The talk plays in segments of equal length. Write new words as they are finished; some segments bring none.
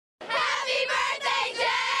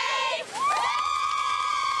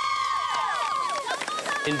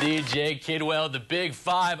Indeed, Jake Kidwell, the big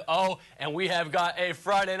 5-0, and we have got a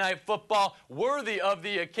Friday night football worthy of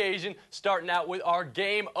the occasion, starting out with our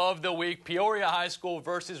game of the week, Peoria High School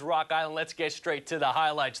versus Rock Island. Let's get straight to the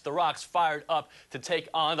highlights. The Rocks fired up to take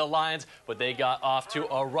on the Lions, but they got off to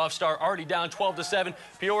a rough start, already down 12-7.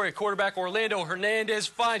 Peoria quarterback Orlando Hernandez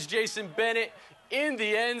finds Jason Bennett in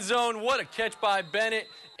the end zone. What a catch by Bennett.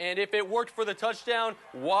 And if it worked for the touchdown,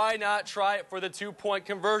 why not try it for the two-point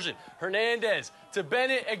conversion? Hernandez to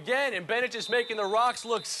Bennett again, and Bennett just making the Rocks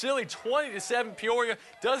look silly. 20-7, Peoria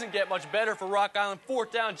doesn't get much better for Rock Island.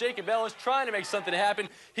 Fourth down, Jacob Ellis trying to make something happen.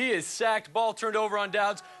 He is sacked, ball turned over on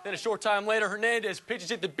downs. Then a short time later, Hernandez pitches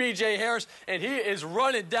it to B.J. Harris, and he is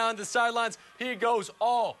running down the sidelines. He goes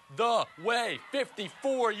all the way,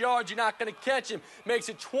 54 yards. You're not going to catch him. Makes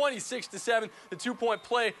it 26-7. The two-point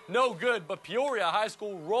play, no good, but Peoria High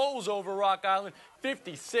School rolls over Rock Island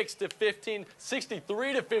 56-15,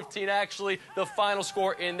 63-15 actually, the final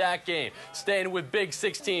score in that game. Staying with Big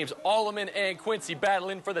Six teams, Alleman and Quincy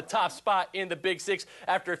battling for the top spot in the Big Six.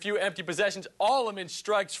 After a few empty possessions, Alleman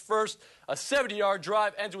strikes first. A 70-yard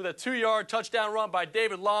drive ends with a 2-yard touchdown run by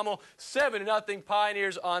David Lommel. 7-0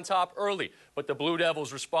 Pioneers on top early, but the Blue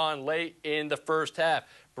Devils respond late in the first half.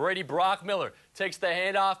 Brady Brockmiller takes the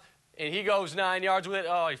handoff, and he goes 9 yards with it.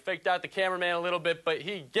 Oh, he faked out the cameraman a little bit, but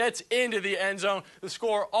he gets into the end zone. The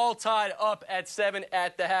score all tied up at 7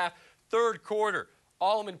 at the half. Third quarter,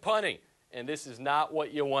 Alleman punting. And this is not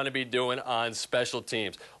what you want to be doing on special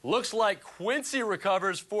teams. Looks like Quincy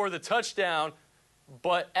recovers for the touchdown,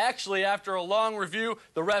 but actually after a long review,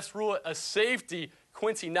 the refs rule it a safety.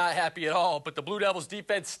 Quincy not happy at all, but the Blue Devils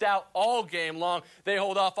defense stout all game long. They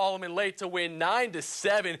hold off Alleman late to win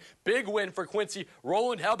 9-7. Big win for Quincy.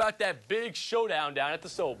 Roland, how about that big showdown down at the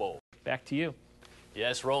Soul Bowl? Back to you.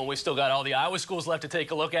 Yes, Roland, we still got all the Iowa schools left to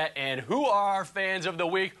take a look at, and who are our fans of the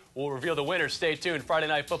week? We'll reveal the winners. Stay tuned. Friday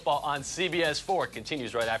Night Football on CBS 4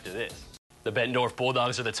 continues right after this. The Bettendorf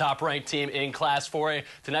Bulldogs are the top-ranked team in Class 4A.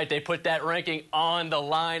 Tonight they put that ranking on the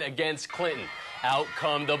line against Clinton. Out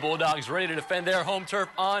come the Bulldogs, ready to defend their home turf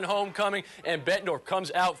on homecoming, and Bettendorf comes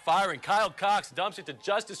out firing. Kyle Cox dumps it to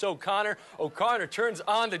Justice O'Connor. O'Connor turns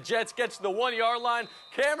on the Jets, gets to the 1-yard line.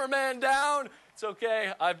 Cameraman down. It's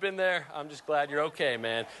okay. I've been there. I'm just glad you're okay,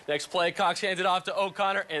 man. Next play, Cox hands it off to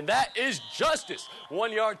O'Connor, and that is Justice.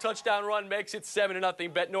 1-yard touchdown run makes it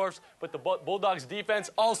 7-0 Bettendorf's, but the Bulldogs defense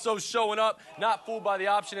also showing up. Not fooled by the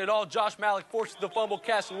option at all. Josh Malik forces the fumble.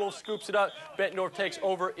 Castle Wolf scoops it up. Bettendorf takes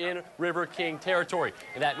over in River King territory,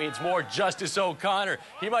 and that means more Justice O'Connor.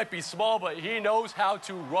 He might be small, but he knows how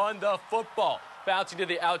to run the football. Bouncing to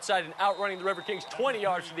the outside and outrunning the River Kings 20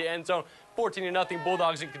 yards to the end zone. 14-0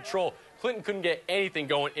 Bulldogs in control. Clinton couldn't get anything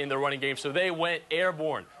going in the running game, so they went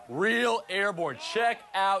airborne. Real airborne. Check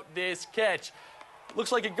out this catch.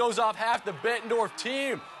 Looks like it goes off half the Bettendorf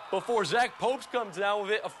team before Zach Popes comes down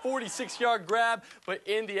with it. A 46-yard grab, but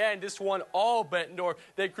in the end, this one all Bettendorf.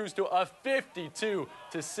 They cruise to a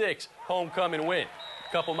 52-6 homecoming win.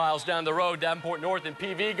 Couple miles down the road, Davenport North and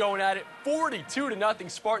PV going at it,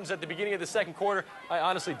 42-0 Spartans at the beginning of the second quarter. I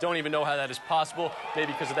honestly don't even know how that is possible,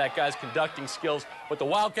 maybe because of that guy's conducting skills. But the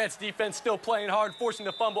Wildcats defense still playing hard, forcing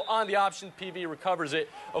the fumble on the option. PV recovers it.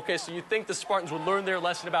 Okay, so you think the Spartans would learn their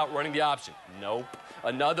lesson about running the option? Nope.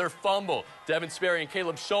 Another fumble. Devin Sperry and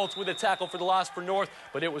Caleb Schultz with a tackle for the loss for North,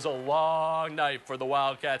 but it was a long night for the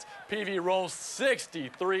Wildcats. PV rolls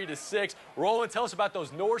 63-6. Roland, tell us about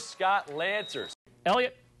those North Scott Lancers.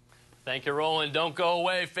 Elliot. Thank you, Roland. Don't go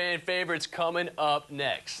away. Fan favorites coming up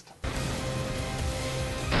next.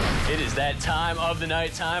 It is that time of the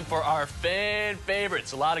night, time for our fan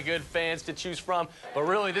favorites. A lot of good fans to choose from, but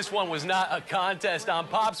really this one was not a contest. On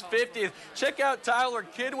Pop's 50th, check out Tyler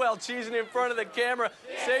Kidwell cheesing in front of the camera.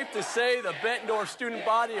 Safe to say the Bettendorf student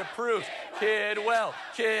body approves. Kidwell,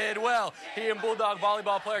 Kidwell. He and Bulldog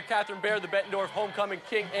volleyball player Catherine Baird, the Bettendorf homecoming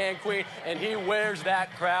king and queen, and he wears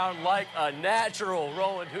that crown like a natural.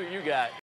 Roland, who you got?